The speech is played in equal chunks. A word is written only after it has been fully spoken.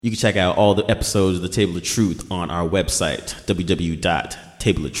You can check out all the episodes of The Table of Truth on our website,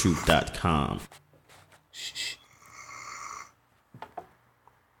 www.tableoftruth.com.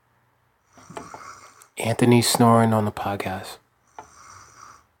 Anthony snoring on the podcast.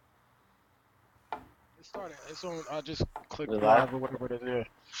 It started. It's on. I just clicked Live? live or whatever it is. Yeah.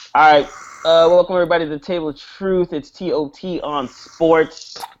 All right, welcome everybody to the Table of Truth. It's TOT on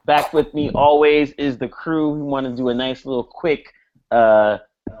Sports. Back with me always is the crew. We want to do a nice little quick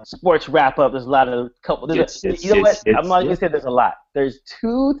sports wrap up. There's a lot of I'm not gonna say there's a lot. There's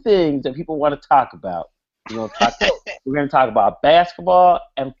two things that people want to talk about. We're gonna talk about basketball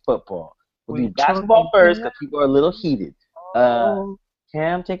and football. We'll do basketball first because people are a little heated. Cam,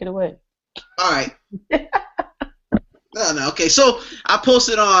 take it away. All right. No. Okay, so I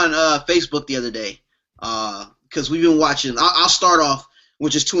posted on Facebook the other day because we've been watching. I'll start off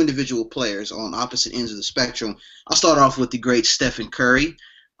with just two individual players on opposite ends of the spectrum. I'll start off with the great Stephen Curry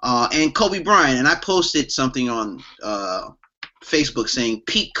and Kobe Bryant. And I posted something on Facebook saying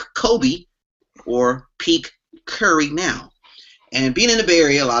peak Kobe or peak Curry now. And being in the Bay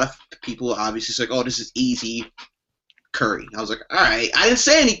Area, a lot of people obviously say, oh, this is easy Curry. I was like, all right. I didn't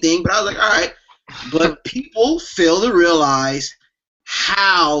say anything, but I was like, all right. But people fail to realize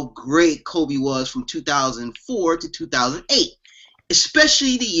how great Kobe was from 2004 to 2008,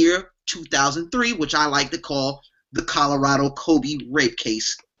 especially the year 2003, which I like to call the Colorado Kobe rape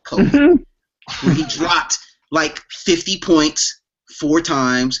case Kobe, where he dropped like 50 points 4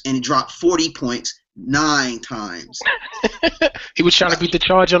 times and he dropped 40 points 9 times. He was trying to beat the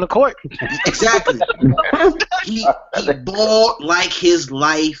charge on the court. Exactly. He balled like his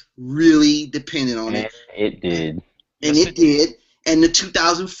life really depended on it. It did. And it did. And the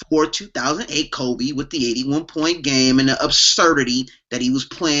 2004-2008 Kobe with the 81-point game and the absurdity that he was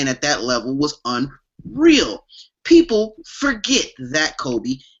playing at that level was unreal. People forget that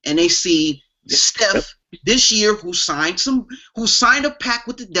Kobe, and they see Steph this year who signed a pact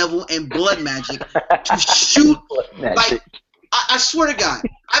with the devil and blood magic to shoot like I swear to God,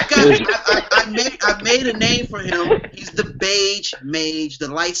 I made a name for him. He's the beige mage, the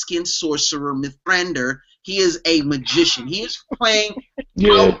light-skinned sorcerer, Mithrander. He is a magician. He is playing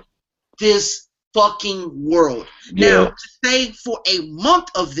out this fucking world. Now, to say for a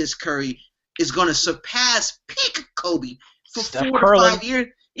month of this Curry is going to surpass peak Kobe for Steph 4 to Curlin. 5 years.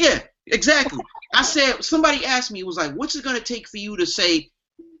 Yeah, exactly. I said, somebody asked me, it was like, what's it going to take for you to say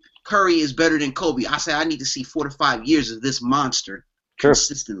Curry is better than Kobe? I said, I need to see 4 to 5 years of this monster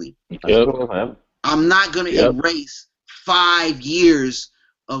consistently. I'm not going to erase 5 years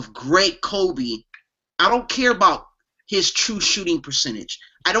of great Kobe. I don't care about his true shooting percentage.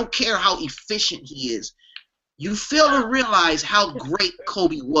 I don't care how efficient he is. You fail to realize how great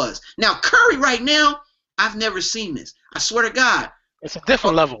Kobe was. Now, Curry right now, I've never seen this. I swear to God. It's a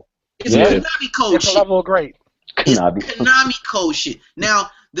different level. It's Konami code Different shit. level of great. It's Konami code shit.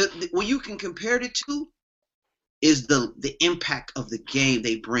 Now, what you can compare it to is the impact of the game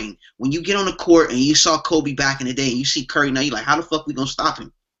they bring. When you get on the court and you saw Kobe back in the day and you see Curry now, you're like, how the fuck we gonna stop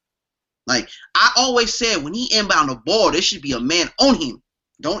him? Like, I always said, when he inbound the ball, there should be a man on him.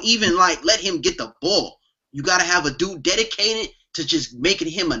 Don't even, let him get the ball. You got to have a dude dedicated to just making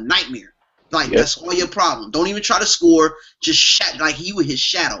him a nightmare. That's all your problem. Don't even try to score. Just you were his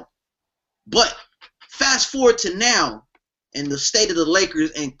shadow. But fast forward to now, in the state of the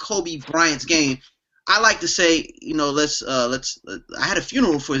Lakers and Kobe Bryant's game, I like to say, I had a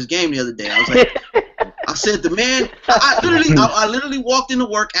funeral for his game the other day. I was like, I said, the man, I literally walked into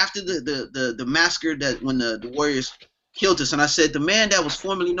work after the massacre that when the Warriors killed us, and I said, the man that was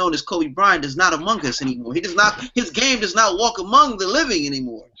formerly known as Kobe Bryant is not among us anymore. His game does not walk among the living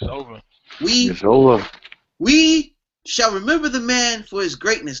anymore. It's over. It's over. We shall remember the man for his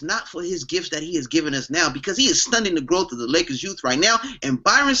greatness, not for his gifts that he has given us now, because he is stunning the growth of the Lakers youth right now, and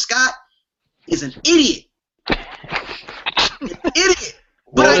Byron Scott is an idiot. An idiot.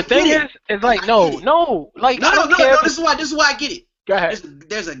 But the thing is no. This is why I get it. Go ahead.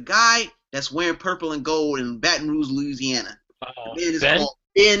 There's a guy that's wearing purple and gold in Baton Rouge, Louisiana. The man is called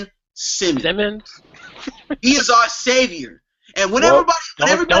Ben Simmons. He is our savior. And when everybody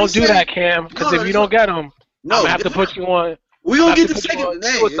don't do that, Cam, because if you don't get him, I'm gonna have to put you on. We gonna get the second.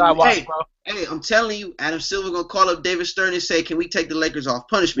 Hey, I'm telling you, Adam Silver gonna call up David Stern and say, "Can we take the Lakers off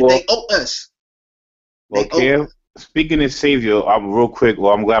punishment? They owe us." Cam, speaking of savior, I'm real quick.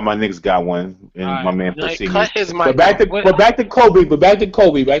 Well, I'm glad my Knicks got one, and my man But back to Kobe.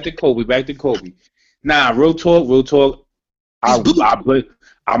 Nah, real talk.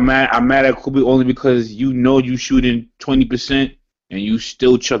 I'm mad at Kobe only because you shooting 20%, and you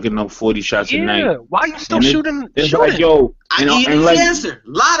still chucking up 40 shots a night. Yeah, why you still And shooting? It's like, yo, I need an answer.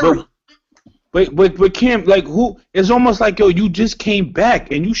 Lottery. But Cam, like, who? It's almost like, yo, you just came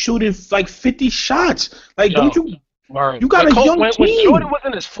back and you shooting like 50 shots. Like, don't you? You got a young team. When Jordan was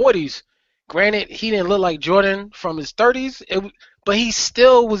in his 40s, granted, he didn't look like Jordan from his 30s, but he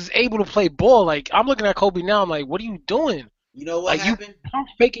still was able to play ball. Like, I'm looking at Kobe now, I'm like, what are you doing? You know what happened? You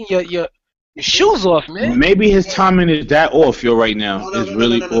faking your shoes off, man. Maybe his timing is that off, right now.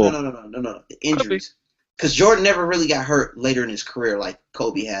 No, injuries. Because Jordan never really got hurt later in his career like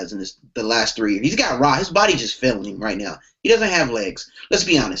Kobe has in the last 3 years. He's got raw. His body just failing him right now. He doesn't have legs. Let's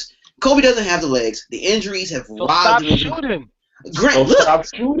be honest. Kobe doesn't have the legs. The injuries have robbed him. Stop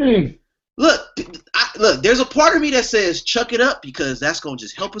shooting. Look, there's a part of me that says chuck it up because that's going to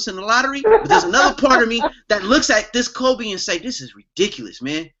just help us in the lottery. But there's another part of me that looks at this Kobe and say, this is ridiculous,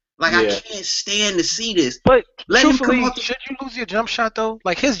 man. Like, I can't stand to see this. But let him come off should you lose your jump shot, though?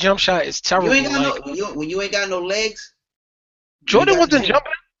 Like, his jump shot is terrible. You ain't got when you ain't got no legs. Jordan wasn't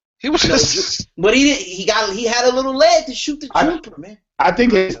jumping. He was just... But he had a little leg to shoot the jumper, man. I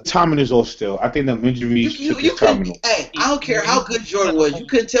think his timing is off still. I think the injuries took his timing off. Hey, I don't care how good Jordan was. You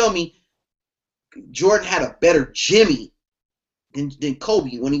couldn't tell me Jordan had a better Jimmy than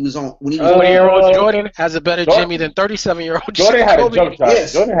Kobe when he was on. 20-year-old Jordan has a better Jimmy than 37-year-old Jordan had Kobe. a jump shot.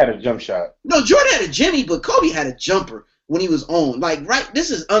 Yes. Jordan had a jump shot. No, Jordan had a Jimmy, but Kobe had a jumper when he was on. Like, right?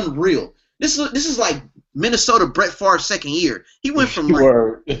 This is unreal. This is like Minnesota Brett Favre's second year. He went from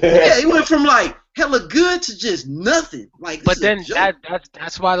he went from like hella good to just nothing. Like, but then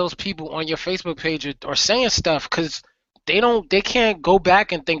that's why those people on your Facebook page are saying stuff because they can't go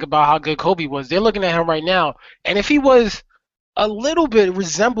back and think about how good Kobe was. They're looking at him right now, and if he was a little bit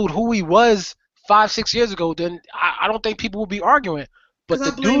resembled who he was 5-6 years ago, then I don't think people will be arguing. But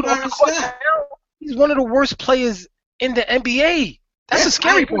the dude on the court now, he's one of the worst players in the NBA. That's the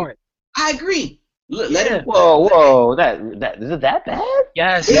scary part. I agree. Let him. Whoa! That is it that bad?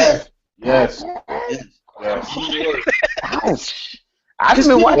 Yes. Ouch! I haven't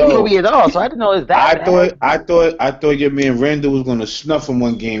been watching Kobe at all, so I didn't know it was that bad. I thought your man Randall was gonna snuff him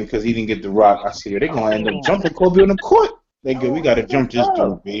one game because he didn't get the rock. I said they're gonna end up jumping Kobe on the court. They good. We gotta jump this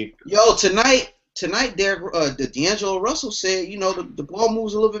dude, B. Yo, tonight, D'Angelo Russell said, the ball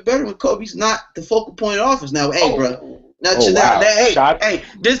moves a little bit better when Kobe's not the focal point of offense. Now, hey, bro. Hey,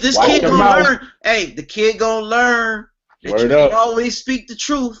 this kid gonna learn. Hey, the kid gonna learn that you can't always speak the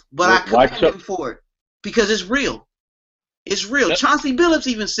truth, but I commend him for it because it's real. It's real. Yep. Chauncey Billups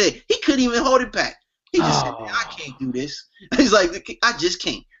even said he couldn't even hold it back. He just said, man, I can't do this. He's like, I just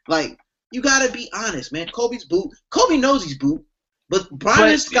can't. Like, you gotta be honest, man. Kobe's boot. Kobe knows he's boot, but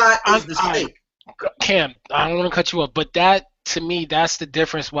Brian Scott is the snake. Cam, I don't want to cut you off, but that to me, that's the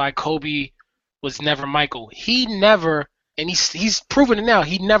difference why Kobe was never Michael. He never, and he's proven it now.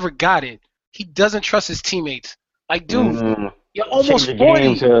 He never got it. He doesn't trust his teammates. Like, dude, you're almost 40.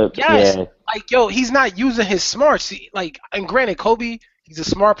 Yes. Yeah. Like, yo, he's not using his smarts. Like, and granted, Kobe, he's a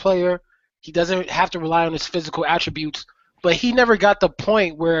smart player. He doesn't have to rely on his physical attributes, but he never got the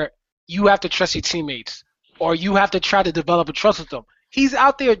point where you have to trust your teammates or you have to try to develop a trust with them. He's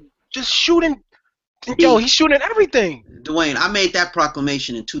out there just shooting. Yo, he's shooting everything. Dwayne, I made that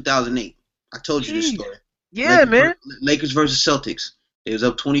proclamation in 2008. I told you this story. Yeah, man. Lakers versus Celtics. It was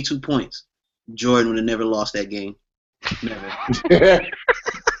up 22 points. Jordan would have never lost that game. Never.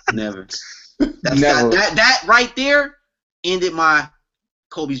 Never. That right there ended my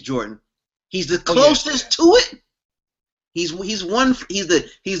Kobe's Jordan. He's the closest to it. He's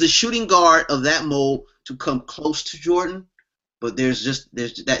the shooting guard of that mold to come close to Jordan. But there's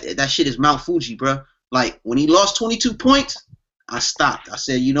that shit is Mount Fuji, bro. Like, when he lost 22 points, I stopped. I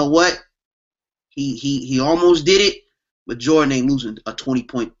said, you know what? He almost did it, but Jordan ain't losing a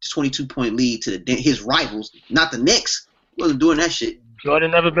 22-point lead to his rivals, not the Knicks. He wasn't doing that shit.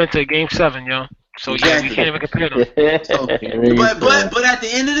 Jordan never been to a Game 7, yo. So exactly. You can't even compare them. So, but at the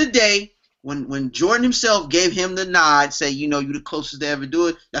end of the day, when Jordan himself gave him the nod, say, you're the closest to ever do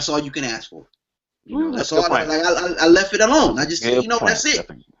it, that's all you can ask for. That's all. I left it alone. I just said, that's it.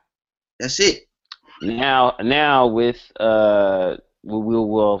 That's it. Now with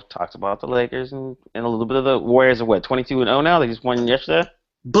we'll talk about the Lakers and a little bit of the Warriors are 22-0 now. They just won yesterday.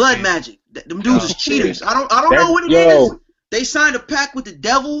 Blood magic. Them dudes is cheaters. I don't know what it is. They signed a pact with the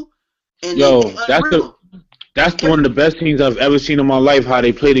devil, and that's one of the best things I've ever seen in my life. How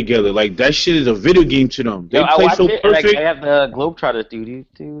they play together, like that shit is a video game to them. They play so perfect. Like, I have the Globetrotters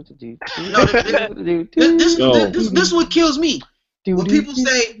This is what kills me. When people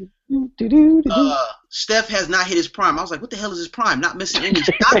say Steph has not hit his prime, I was like, what the hell is his prime? Not missing any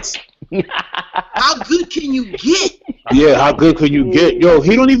shots. How good can you get? Yeah, how good can you get? Yo,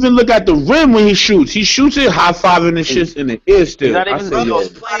 he don't even look at the rim when he shoots. He shoots it high-fiving the shits in the ear still. Not even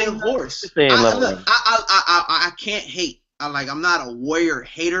Playing horse. I can't hate. I'm not a Warrior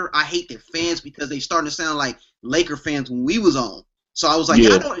hater. I hate their fans because they starting to sound like Laker fans when we was on. So I was like,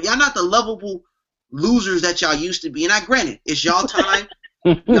 y'all not the lovable losers that y'all used to be. And granted, it's y'all time.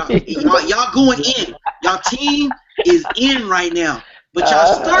 y'all going in. Y'all team is in right now. But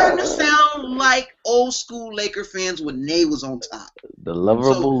y'all starting to sound like old school Laker fans when Nate was on top. The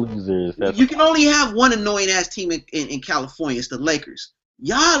lovable losers. You can only have one annoying ass team in California. It's the Lakers.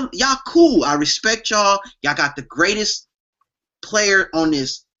 Y'all cool. I respect y'all. Y'all got the greatest player in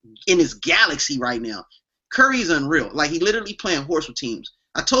this galaxy right now. Curry's unreal. Like, he literally playing horse with teams.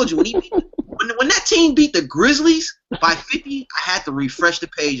 I told you when when that team beat the Grizzlies by 50, I had to refresh the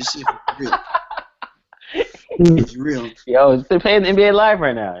page to see if it's real. It's real. Yo, they're playing the NBA Live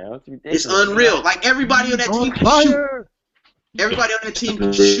right now. Yo. It's ridiculous. It's unreal. Like, everybody on that team can shoot. Everybody on that team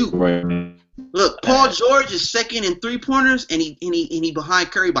can shoot. Look, Paul George is second in 3-pointers, and he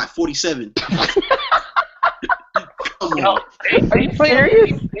behind Curry by 47. Come on. Are you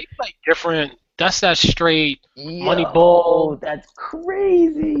serious? They play different. That's that straight money ball. That's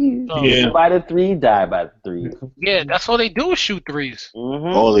crazy. Yeah. By the 3, die by the 3. Yeah, that's all they do is shoot threes. Mm-hmm.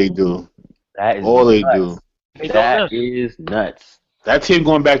 All they do. That is all nuts. they do. That is nuts. That team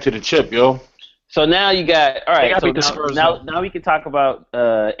going back to the chip, yo. So now you got all right. So now we can talk about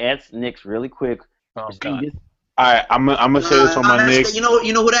Ants Knicks really quick. Oh God. All right, I'm gonna say this on my Knicks. You know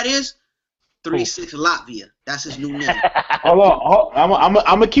who that is? 3-6 Latvia. That's his new name. Hold on. I'm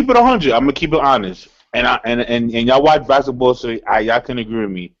gonna keep it 100. I'm gonna keep it honest. And y'all watch basketball, so y'all can agree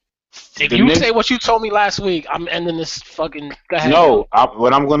with me. If you say what you told me last week, I'm ending this fucking. Go ahead. No,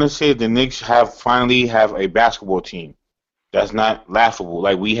 what I'm gonna say, the Knicks finally have a basketball team. That's not laughable.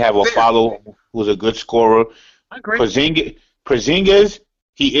 Like, we have a follow who's a good scorer. I agree. Porzingis,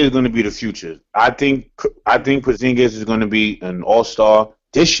 he is gonna be the future. I think Porzingis is gonna be an all-star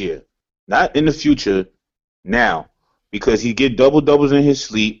this year, not in the future. Now, because he get double-doubles in his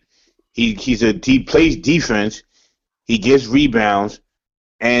sleep. He plays defense. He gets rebounds.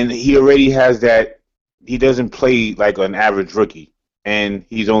 And he already has that. He doesn't play like an average rookie, and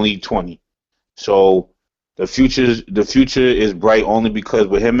he's only 20. So the future is bright only because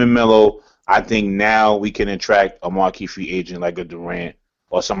with him and Melo, I think now we can attract a marquee free agent like a Durant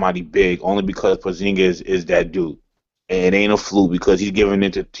or somebody big, only because Porzingis is that dude. And it ain't a fluke because he's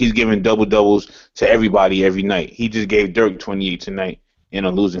giving double doubles to everybody every night. He just gave Dirk 28 tonight in a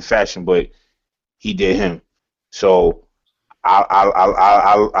losing fashion, but he did him. So. I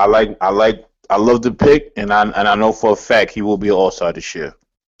love the pick, and I know for a fact he will be an all-star this year.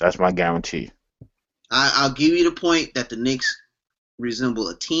 That's my guarantee. I'll give you the point that the Knicks resemble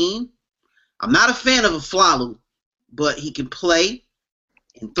a team. I'm not a fan of Aflalu, but he can play.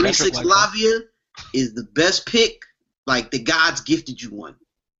 And 3-6 Lavia is the best pick. Like, the gods gifted you one.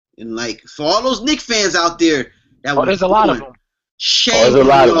 And like, for all those Knicks fans out there that there's a lot of them. Shame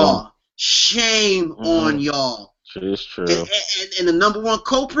on y'all. Shame on y'all. It's true. And the number one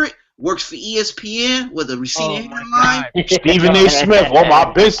culprit works for ESPN with a receding hairline. Stephen A. Smith. Oh, my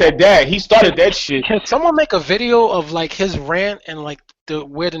bitch said that. He started that shit. Can someone make a video of like his rant and like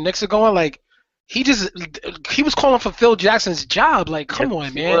where the Knicks are going? Like, he was calling for Phil Jackson's job. Like, come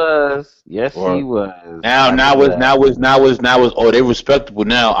on, man. Yes, he was. Now was. Oh, they respectable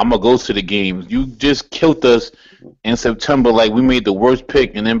now. I'm gonna go to the games. You just killed us in September. Like, we made the worst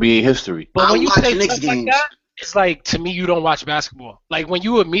pick in NBA history. But when you say stuff like that, it's like, to me, you don't watch basketball. Like, when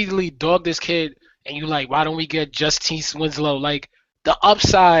you immediately dog this kid and you like, why don't we get Justice Winslow? Like, the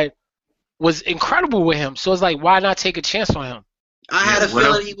upside was incredible with him. So it's like, why not take a chance on him? I had a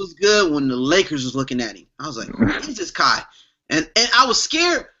feeling he was good when the Lakers was looking at him. I was like, he's this guy. And I was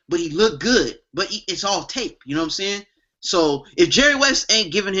scared, but he looked good. But it's all tape. You know what I'm saying? So if Jerry West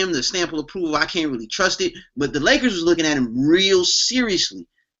ain't giving him the stamp of approval, I can't really trust it. But the Lakers was looking at him real seriously.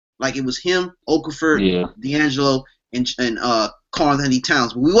 Like, it was him, Okafor, D'Angelo, and Karl-Anthony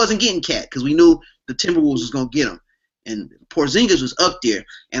Towns. But we wasn't getting Cat because we knew the Timberwolves was going to get him. And Porzingis was up there.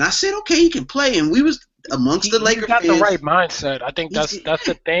 And I said, okay, he can play. And we was amongst the Lakers fans. He got the right mindset. I think that's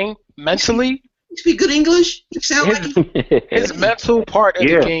the thing. Mentally. He speak good English. He sound like his mental part of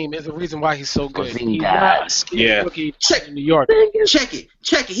the game is the reason why he's so good. He's not a skinny rookie in New York. Check it.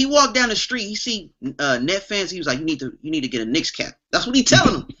 He walked down the street. He see net fans. He was like, you need to get a Knicks cap. That's what he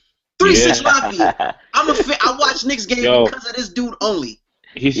telling them. 3-6 Lafayette. I'm a fan. I watch Knicks games because of this dude only.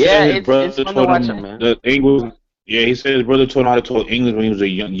 He said his brother told him the English. Yeah, he said his brother taught him how to talk English when he was a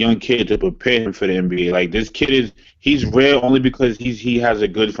young kid to prepare him for the NBA. Like this kid he's rare only because he has a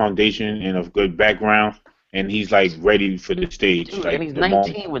good foundation and a good background, and he's like ready for the stage. Dude, like, and he's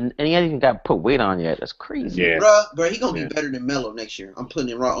 19 and he hasn't even got put weight on yet. That's crazy. Yeah, Bro, he gonna be better than Melo next year. I'm putting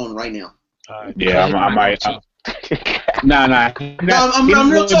it on right now. Yeah, I might. Nah.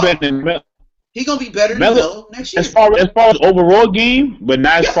 I'm real talk. He gonna be better than Melo next year. As far as overall game, but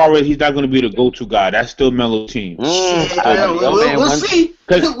not as far as he's not gonna be the go-to guy. That's still Melo's team. We'll see.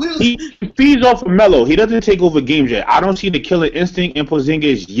 Because he feeds off of Melo. He doesn't take over games yet. I don't see the killer instinct in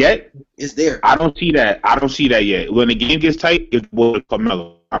Porzingis yet. It's there. I don't see that yet. When the game gets tight, it's boy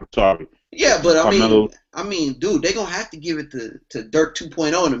Carmelo. I'm sorry. Yeah, but Carmelo. I mean, dude, they're gonna have to give it to Dirk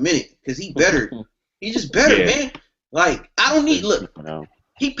 2.0 in a minute because he better. He's just better, man. Like I don't need look.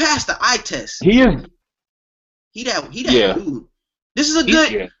 He passed the eye test. He is. He that dude. This is a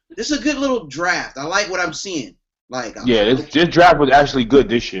good little draft. I like what I'm seeing. Like this draft was actually good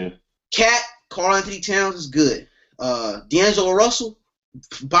this year. Cat, Karl Anthony Towns is good. D'Angelo Russell,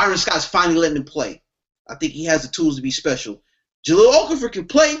 Byron Scott's finally letting him play. I think he has the tools to be special. Jahlil Okafor can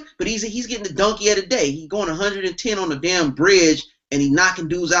play, but he's getting the donkey of the day. He's going 110 on the damn bridge and he knocking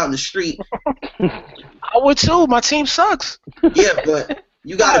dudes out in the street. I would too. My team sucks. Yeah, but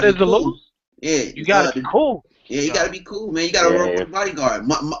you gotta be cool. Yeah, you gotta be cool. Yeah, you gotta be cool, man. You gotta work with bodyguard.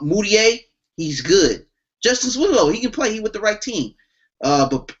 Moutier, he's good. Justice Winslow, he can play. He with the right team.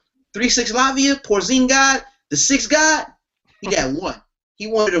 But 3-6 Lavia, Porzingis, the 6th guy, he got one. He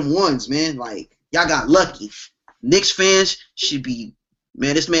one of them ones, man. Like y'all got lucky. Knicks fans should be.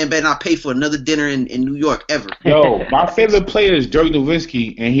 Man, this man better not pay for another dinner in New York ever. Yo, my favorite player is Dirk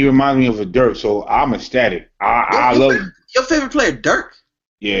Nowitzki, and he reminds me of a Dirk, so I'm ecstatic. I love him. Your favorite player, Dirk?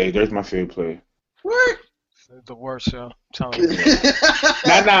 Yeah, Dirk's my favorite player. What? The worst, yo. I'm telling you.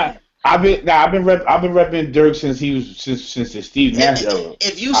 Nah. I've been repping Dirk since the Steve Nash era.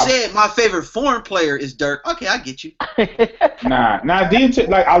 If you said my favorite foreign player is Dirk, okay, I get you. Nah.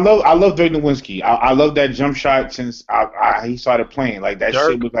 Like I love Dirk Nowitzki. I love that jump shot since he started playing. Like that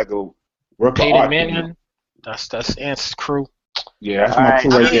Dirk, shit was like a work of Peyton art. Manning, that's Ant's crew. Yeah, that's my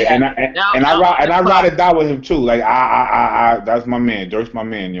crew right there. And I ride or die with him too. Like I that's my man. Dirk's my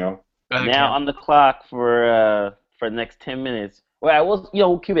man, yo. Now on the clock for the next 10 minutes. Well,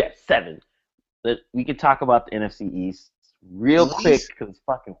 we'll keep it at 7. But we could talk about the NFC East real quick because it's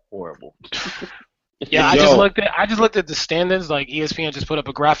fucking horrible. Yeah, I just looked at the standings. Like ESPN just put up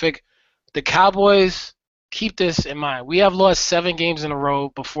a graphic. The Cowboys, keep this in mind. We have lost 7 games in a row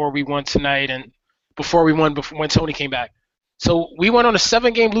before we won tonight, and before when Tony came back. So we went on a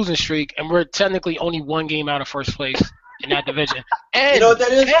 7-game losing streak, and we're technically only 1 game out of first place in that division. And you know what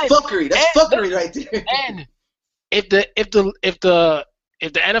that is? Fuckery. That's fuckery right there. And if the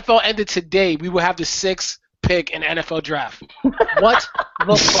NFL ended today, we would have the 6th pick in the NFL draft. What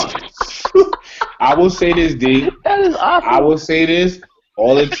the fuck? I will say this, D. That is awesome. I will say this.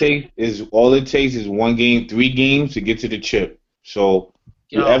 All it takes is 1 game, 3 games to get to the chip. So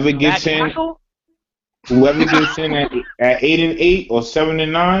whoever gets in at 8-8 or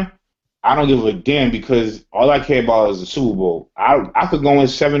 7-9, I don't give a damn because all I care about is the Super Bowl. I could go in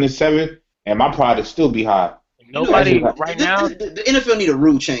 7-7 and my pride would still be high. Nobody right now. The NFL need a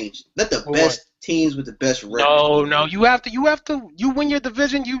rule change. Let the best teams with the best record. No. You have to. You win your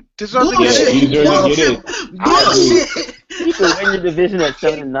division. You deserve to get it. Bullshit. You can win your division at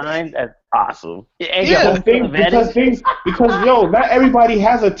 7-9. That's awesome. Because not everybody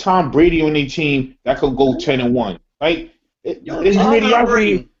has a Tom Brady on their team that could go 10-1. Like it's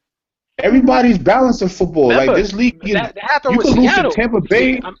mediocrity. Everybody's balanced in football. Remember, like this league, you could lose to Tampa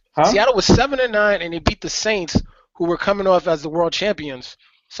Bay. Seattle was 7-9, and they beat the Saints, who were coming off as the world champions.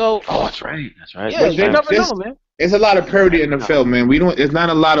 So, that's right. Yeah, you never know, man. There's a lot of parity in the NFL, man. There's not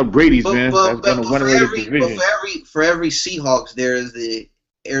a lot of Brady's, man. That's gonna win away the division. For every Seahawks, there is the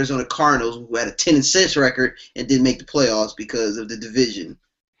Arizona Cardinals who had a 10-6 record and didn't make the playoffs because of the division.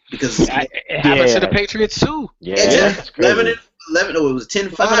 Because it happened to the Patriots too. Yeah, exactly. 11. Oh, it was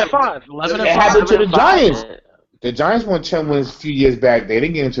 10-5. 11-5. It happened to the Giants. The Giants won 10 wins a few years back. They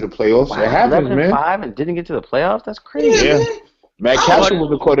didn't get into the playoffs. Wow, it happens, 11-5 and didn't get to the playoffs. That's crazy. Yeah. Matt Castle was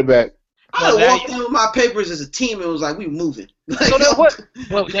the quarterback. I walked in with my papers as a team and was like, "We moving." So then what?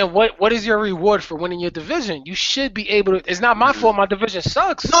 Well, then what is your reward for winning your division? You should be able to. It's not my fault. My division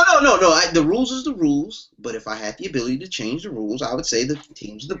sucks. No. The rules is the rules. But if I had the ability to change the rules, I would say the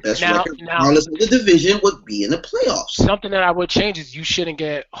teams with the best record, regardless of the division, would be in the playoffs. Something that I would change is you shouldn't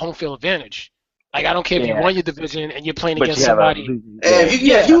get home field advantage. Like I don't care if you won your division and you're playing against somebody.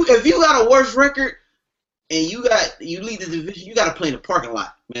 If you got a worse record and you lead the division, you got to play in the parking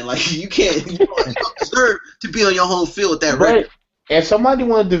lot, man. Like you don't deserve to be on your home field with that record. If somebody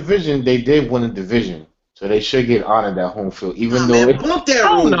won a division, they did win a division, so they should get honored at home field. Even though man, bump that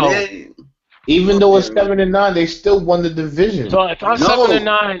rule, man. Even though it's 7-9, they still won the division. So if I'm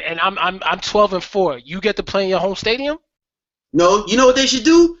 7-9 and I'm 12-4, you get to play in your home stadium? No, you know what they should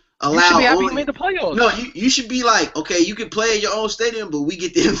do? You should be happy you made the playoffs. No, you should be like, okay, you can play in your own stadium, but we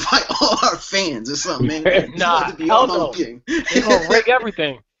get to invite all our fans or something, man. Nah, hell no. They're gonna rig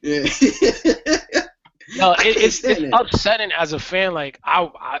everything. Yeah. No, it's upsetting as a fan. Like I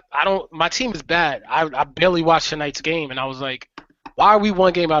don't. My team is bad. I barely watched tonight's game, and I was like, why are we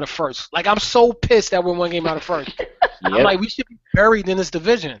one game out of first? Like I'm so pissed that we're one game out of first. Yep. I'm like, we should be buried in this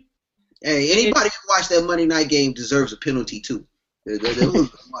division. Hey, anybody who watched that Monday night game deserves a penalty too. They're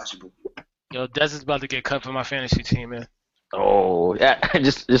unwatchable. Yo, Des is about to get cut for my fantasy team, man. Oh, yeah,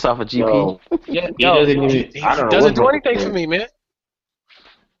 just off of GP. He doesn't do anything for me, man.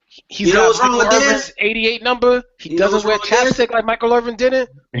 He's got Michael Irvin's 88 number. He doesn't wear chapstick like Michael Irvin didn't.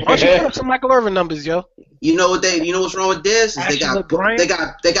 Why don't you put up some Michael Irvin numbers, yo? You know what's wrong with this? Is they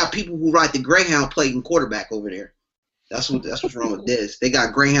got people who ride the Greyhound playing quarterback over there. That's what's wrong with this. They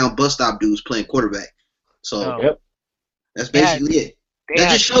got Greyhound bus stop dudes playing quarterback. So that's basically it.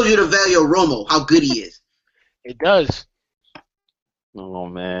 That just shows you the value of Romo, how good he is. It does. Oh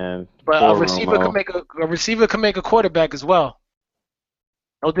man. But a receiver can make a quarterback as well.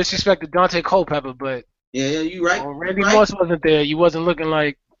 No disrespect to Dante Culpepper, but yeah, you right. When Randy Moss wasn't there, you wasn't looking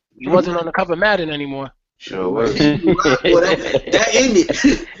like you wasn't on the cover Madden anymore. Sure was. that ended.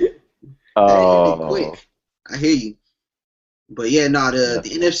 Oh, quick. I hear you. But yeah, the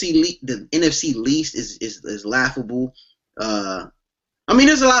NFC least is laughable. I mean,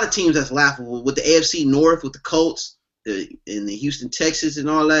 there's a lot of teams that's laughable with the AFC North, with the Colts, and the Houston Texans and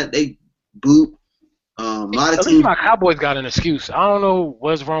all that. They boot. A lot of teams. My Cowboys got an excuse. I don't know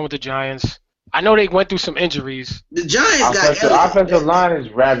what's wrong with the Giants. I know they went through some injuries. The Giants offensive line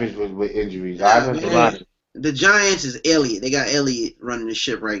is ravaged with injuries. The Giants is Elliott. They got Elliott running the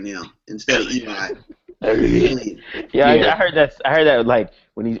ship right now instead of Eli. I heard that. I heard that like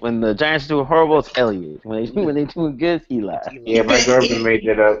when the Giants do horrible, it's Elliott. When they doing good, it's Eli. Yeah, my girlfriend made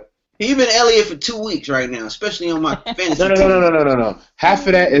that up. He been Elliott for 2 weeks right now, especially on my fantasy team. No. Half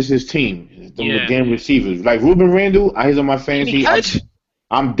of that is his team, the game receivers. Like Ruben Randle, he's on my fantasy.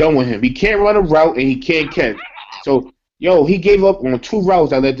 I'm done with him. He can't run a route and he can't catch. So, he gave up on 2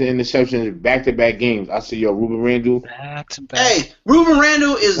 routes that led to interceptions back-to-back games. I said, Ruben Randle. Back-to-back. Hey, Ruben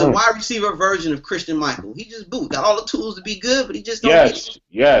Randle is the wide receiver version of Christian Michael. He just got all the tools to be good, but he just don't get it.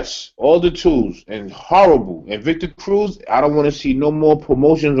 Yes, all the tools, and horrible. And Victor Cruz, I don't want to see no more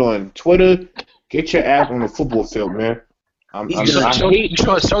promotions on Twitter. Get your ass on the football field, man. You saw a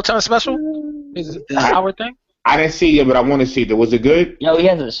Showtime special? Is it the Howard thing? I didn't see it, but I want to see it. Was it good? He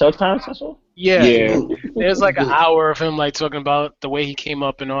has a Showtime special? Yeah. There's like an hour of him like talking about the way he came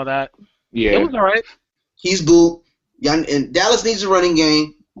up and all that. Yeah. It was all right. He's boo. And Dallas needs a running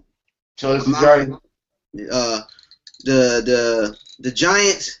game. So this is Giants. The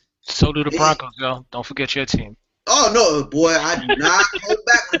Giants. So do the Broncos, yo. Don't forget your team. Oh no, boy! I do not hold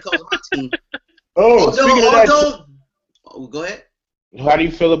back when it comes to my team. Speaking of that, go ahead. How do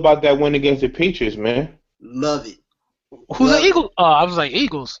you feel about that win against the Patriots, man? Love it. Who's the Eagles? Oh, I was like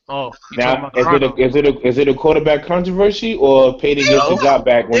Eagles. Oh, now is it a quarterback controversy or Peyton gets the job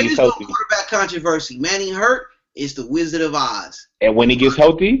back when he's healthy? There is no quarterback controversy. Manning hurt is the Wizard of Oz. And when he gets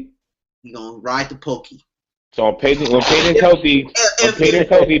healthy, he's gonna ride the pokey. So when Peyton's healthy,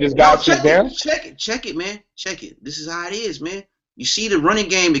 this guy sits down. Check it, man. Check it. This is how it is, man. You see, the running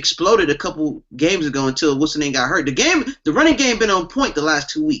game exploded a couple games ago until what's the name got hurt. The running game been on point the last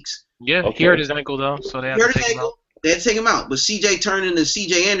 2 weeks. Yeah, he hurt his ankle though, so they had to take him out. They had to take him out. But CJ turned into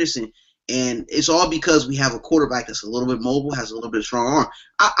CJ Anderson, and it's all because we have a quarterback that's a little bit mobile, has a little bit of strong arm.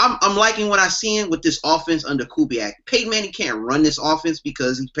 I'm liking what I'm seeing with this offense under Kubiak. Peyton Manning can't run this offense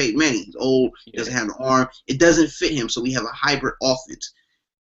because he's Peyton Manning. He's old. He doesn't have an arm. It doesn't fit him, so we have a hybrid offense.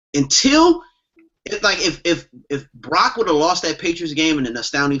 Until if Brock would have lost that Patriots game in an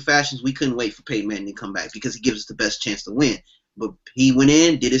astounding fashion, we couldn't wait for Peyton Manning to come back because he gives us the best chance to win. But he went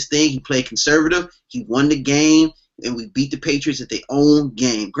in, did his thing. He played conservative. He won the game, and we beat the Patriots at their own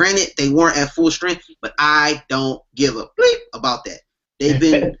game. Granted, they weren't at full strength, but I don't give a bleep about that. They've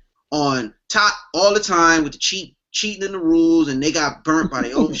been on top all the time with the cheating in the rules, and they got burnt by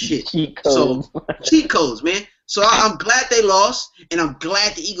their own shit. Cheat codes, man. So I'm glad they lost, and I'm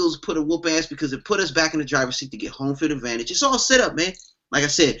glad the Eagles put a whoop ass because it put us back in the driver's seat to get home field advantage. It's all set up, man. Like I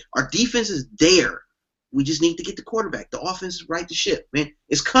said, our defense is there. We just need to get the quarterback. The offense is right the ship, man.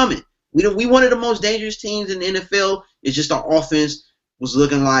 It's coming. We one of the most dangerous teams in the NFL. It's just our offense was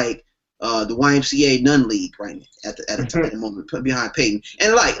looking like the YMCA Nun League right now at the moment, put behind Peyton.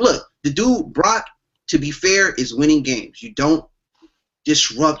 And look, the dude Brock, to be fair, is winning games. You don't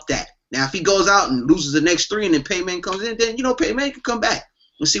disrupt that. Now, if he goes out and loses the next 3 and then Peyton comes in, then Peyton can come back.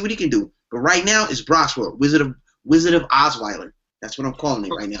 Let's see what he can do. But right now, it's Brock's world. Wizard of Osweiler. That's what I'm calling it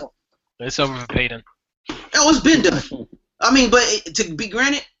right now. It's over for Peyton. Oh, it's been done. I mean, but to be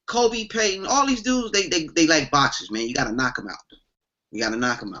granted, Kobe, Peyton, all these dudes, they like boxers, man. You got to knock them out. You got to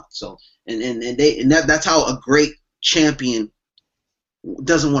knock them out. So, that's how a great champion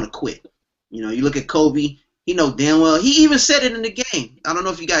doesn't want to quit. You look at Kobe. He know damn well. He even said it in the game. I don't know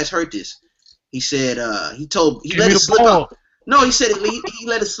if you guys heard this. He said he let it slip out. No, he said it. He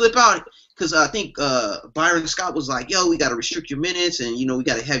let it slip out because I think Byron Scott was like, "Yo, we got to restrict your minutes, and we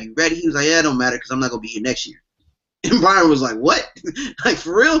got to have you ready." He was like, "Yeah, it don't matter because I'm not gonna be here next year." And Byron was like, "What? Like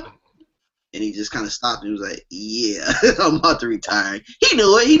for real?" And he just kind of stopped and was like, "Yeah, I'm about to retire." He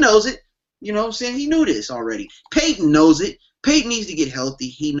knew it. He knows it. You know what I'm saying? He knew this already. Peyton knows it. Peyton needs to get healthy.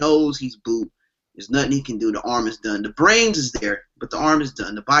 He knows he's boot. There's nothing he can do. The arm is done. The brains is there, but the arm is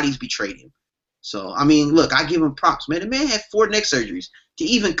done. The body's betrayed him. So, I mean, look, I give him props, man. The man had 4 neck surgeries. To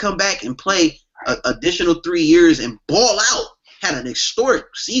even come back and play an additional 3 years and ball out, had an historic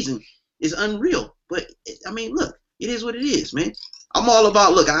season, is unreal. But, I mean, look, it is what it is, man. I'm all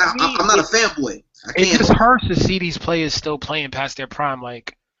about, look, I'm not a fanboy. It just hurts to see these players still playing past their prime.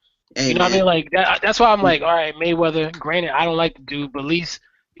 Like, hey, you know what I mean? Like, that's why I'm like, all right, Mayweather, granted, I don't like the dude, but at least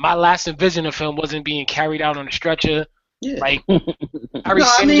my lasting vision of him wasn't being carried out on a stretcher. Yeah. Like, Barry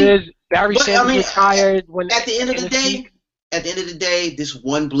Sanders retired. At the end of the day, this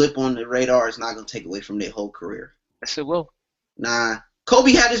one blip on the radar is not going to take away from their whole career. Yes, it will. Nah.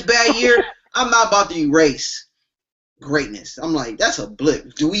 Kobe had his bad year. I'm not about to erase greatness. I'm like, that's a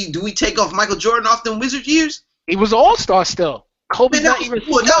blip. Do we take off Michael Jordan off them Wizards years? He was an all-star still. Kobe's not even that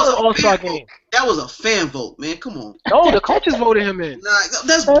was an all-star game. That was a fan vote, man. Come on. No, the coaches voted him in. Nah,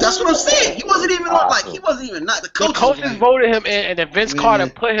 that's what I'm saying. He wasn't even not the coaches. The coaches voted him in, and then Vince Carter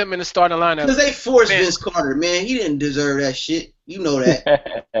put him in the starting lineup. Because they forced Vince Carter, man. He didn't deserve that shit. You know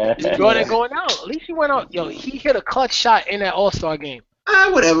that. Jordan going out. At least he went out. Yo, he hit a clutch shot in that all-star game.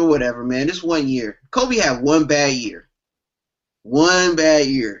 Whatever, man. This 1 year. Kobe had one bad year. One bad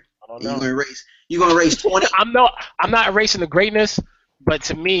year. I don't know. You're gonna race 20. I'm not erasing the greatness, but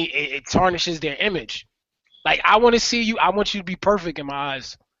to me, it tarnishes their image. Like, I want you to be perfect in my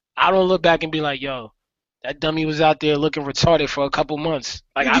eyes. I don't look back and be like, yo, that dummy was out there looking retarded for a couple months.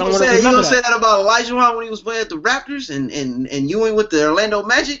 Like, I don't want to remember that. You gonna say that about Olajuwon when he was playing at the Raptors and Ewing with the Orlando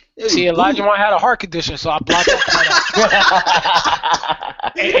Magic? See, Olajuwon had a heart condition, so I blocked that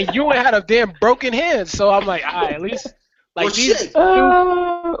part out. and Ewing had a damn broken hand, so I'm like, all right, at least. Like,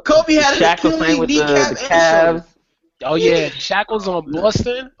 Kobe had Shaq was playing with the Cavs. Oh yeah, Shaq was on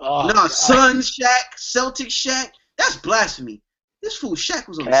Boston. Suns Shaq, Celtics Shaq. That's blasphemy. This fool Shaq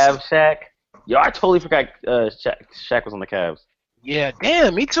was on Cavs Shaq. Yo, I totally forgot Shaq was on the Cavs. Yeah,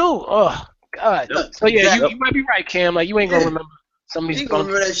 damn, me too. Oh God. So yeah, you might be right, Cam. Like, you ain't gonna remember some of these. You gonna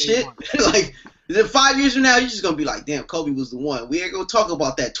remember that shit? Like, 5 years from now, you're just gonna be like, damn, Kobe was the one. We ain't gonna talk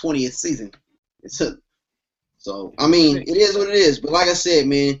about that 20th season. So, I mean, it is what it is. But like I said,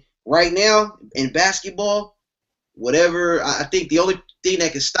 man, right now in basketball, whatever, I think the only thing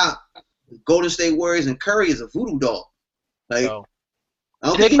that can stop Golden State Warriors and Curry is a voodoo doll. Like, I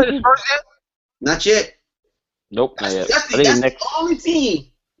don't think play the Spurs yet? Not yet. Nope, not yet. That's the only team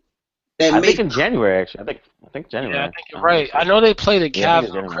that I think in January, actually. I think January. Yeah, I think you're right. I know they play the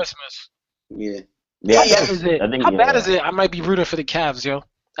Cavs on Christmas. Yeah. How bad is it? How bad is it? I might be rooting for the Cavs, yo.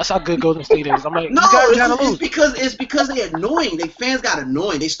 That's how good Golden State is. I'm like, no, it's because they're annoying. They fans got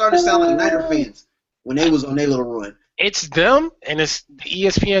annoying. They started to sound like Niner fans when they was on their little run. It's them and it's the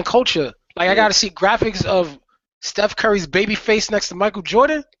ESPN culture. Like, I gotta see graphics of Steph Curry's baby face next to Michael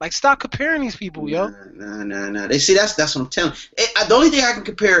Jordan. Like, stop comparing these people, yo. Nah. They see that's what I'm telling. The only thing I can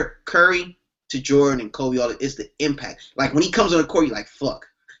compare Curry to Jordan and Kobe is the impact. Like, when he comes on the court, you're like, fuck.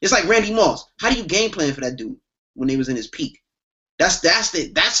 It's like Randy Moss. How do you game plan for that dude when he was in his peak? That's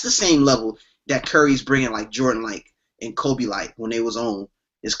the same level that Curry's bringing, like Jordan like and Kobe like when they was on.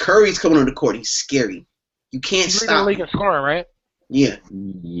 Is Curry's coming on the court? He's scary. You can't stop. He's leading the league in scoring, right? Yeah.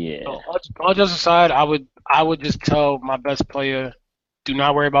 So, all jokes aside, I would just tell my best player, do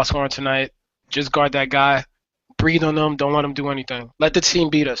not worry about scoring tonight. Just guard that guy. Breathe on them. Don't let them do anything. Let the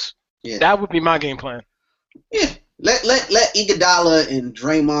team beat us. Yeah. That would be my game plan. Yeah. Let Iguodala and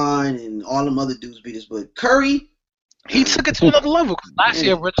Draymond and all them other dudes beat us, but Curry. He took it to another level. Last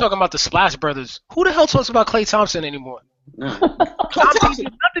year, we're talking about the Splash Brothers. Who the hell talks about Klay Thompson anymore? Nah. Thompson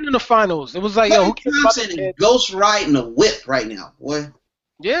did nothing in the finals. It was like, yo, who cares about Thompson the is ghost riding a whip right now, boy.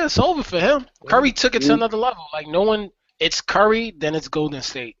 Yeah, it's over for him. Curry took it to another level. Like, no one, it's Curry, then it's Golden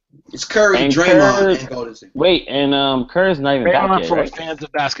State. It's Curry, And Draymond, Kerr- and Golden State. Wait, and Kerr's not even back Draymond yet, for right? fans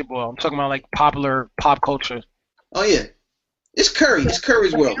of basketball. I'm talking about, like, popular pop culture. Oh yeah, it's Curry. It's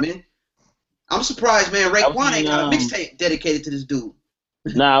Curry's world, man. I'm surprised, man. Raekwon ain't got a mixtape dedicated to this dude.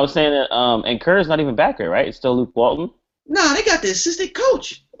 Nah, I was saying that, and Kerr's not even back yet, right? It's still Luke Walton. Nah, they got the assistant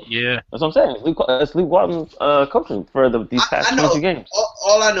coach. Yeah. That's what I'm saying. It's Luke Walton's coaching for these past I know. 22 games.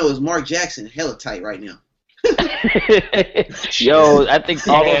 All I know is Mark Jackson hella tight right now. Yo, I think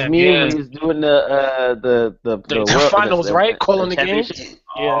all those memes yeah. when he was doing the The finals, right? Calling the game. championship.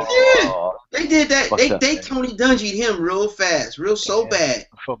 Yeah. Oh, They did that. Fucked up, They man. Tony Dungy'd him real fast, so bad.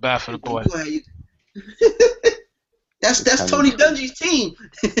 I feel bad for the boy. That's Tony Dungy's team.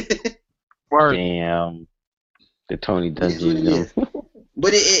 Word. damn. The Tony It is what it Dungy. is.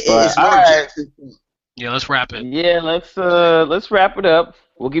 But it's But, Mark alright. Jackson. Yeah, let's wrap it. Yeah, let's wrap it up.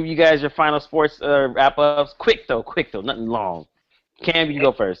 We'll give you guys your final sports wrap ups. Quick though, nothing long. Cam, you can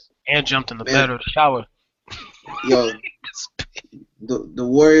go first. And jumped in the Man. bed or the shower. Yo, the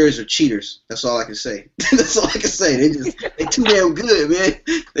Warriors are cheaters. That's all I can say. That's all I can say. They too damn good,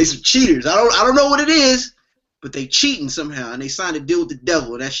 man. They some cheaters. I don't know what it is, but they cheating somehow, and they signed a deal with the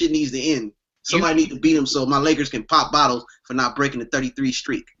devil. And that shit needs to end. Somebody need to beat them so my Lakers can pop bottles for not breaking the 33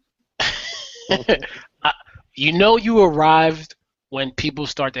 streak. You know you arrived when people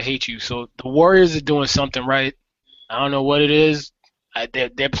start to hate you. So the Warriors are doing something right. I don't know what it is.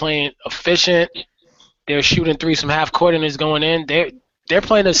 They're playing efficient. They're shooting threes from half court and it's going in. They're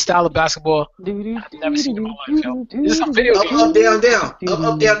playing a style of basketball I've never seen in my life, yo. This is a video game. Up, down, down.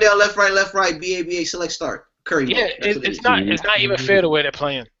 Up, down, left, right. BA, select, start. Curry. Yeah, it's not even fair the way they're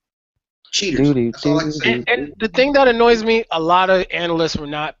playing. Cheaters. That's all I can say. And the thing that annoys me, a lot of analysts were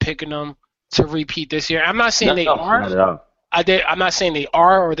not picking them to repeat this year. I'm not saying they are. Not at all. I'm not saying they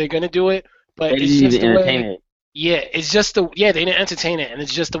are or they're going to do it, but They it's need just to the entertain way. it. Yeah, it's just they didn't entertain it, and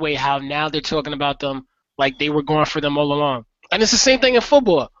it's just the way how now they're talking about them like they were going for them all along. And it's the same thing in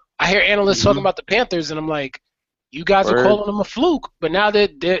football. I hear analysts talking about the Panthers, and I'm like, you guys are Word. calling them a fluke, but now they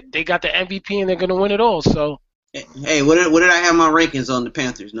got the MVP and they're going to win it all. So Hey, what did I have my rankings on the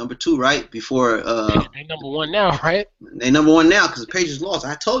Panthers? Number 2, right? Before they're number one now, right? they number 1 now because the Patriots lost.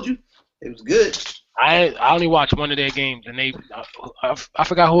 I told you it was good. I only watched one of their games, and I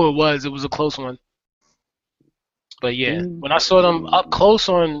forgot who it was. It was a close one. But yeah, when I saw them up close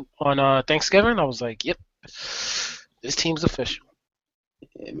on Thanksgiving, I was like, "Yep, this team's official."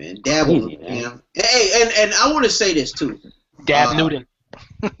 Yeah, man. Dab on them, Cam. Hey, and I want to say this too. Dab Newton.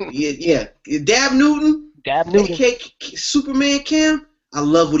 Yeah. Dab Newton, Dab Newton. aka Superman Cam. I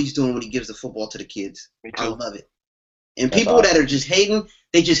love what he's doing when he gives the football to the kids. Me I too. love it. And That's people awesome. that are just hating,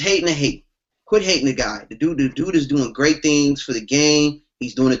 they just hating to hate. Quit hating the guy. The dude is doing great things for the game.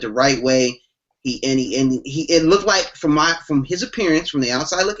 He's doing it the right way. It looked like from his appearance, from the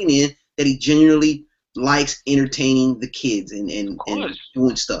outside looking in, that he genuinely likes entertaining the kids and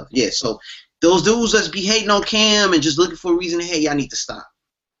doing stuff. Yeah, so those dudes that's be hating on Cam and just looking for a reason to hate, y'all need to stop.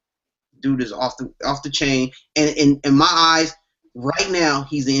 Dude is off the chain, and in my eyes, right now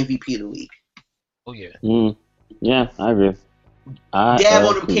he's the MVP of the league. Oh yeah. Yeah, I agree. Dab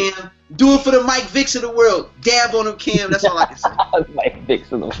on him, Cam. Do it for the Mike Vicks of the world. Dab on him, Cam. That's all I can say. Mike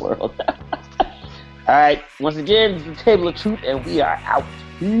Vicks in the world. All right. Once again, this is the Table of Truth, and we are out.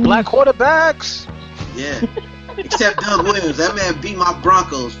 Black quarterbacks. Yeah. Except Doug Williams. That man beat my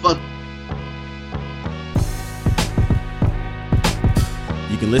Broncos. Fuck.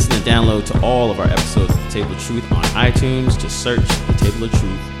 You can listen and download to all of our episodes of The Table of Truth on iTunes. Just search The Table of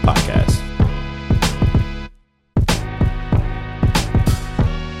Truth podcast.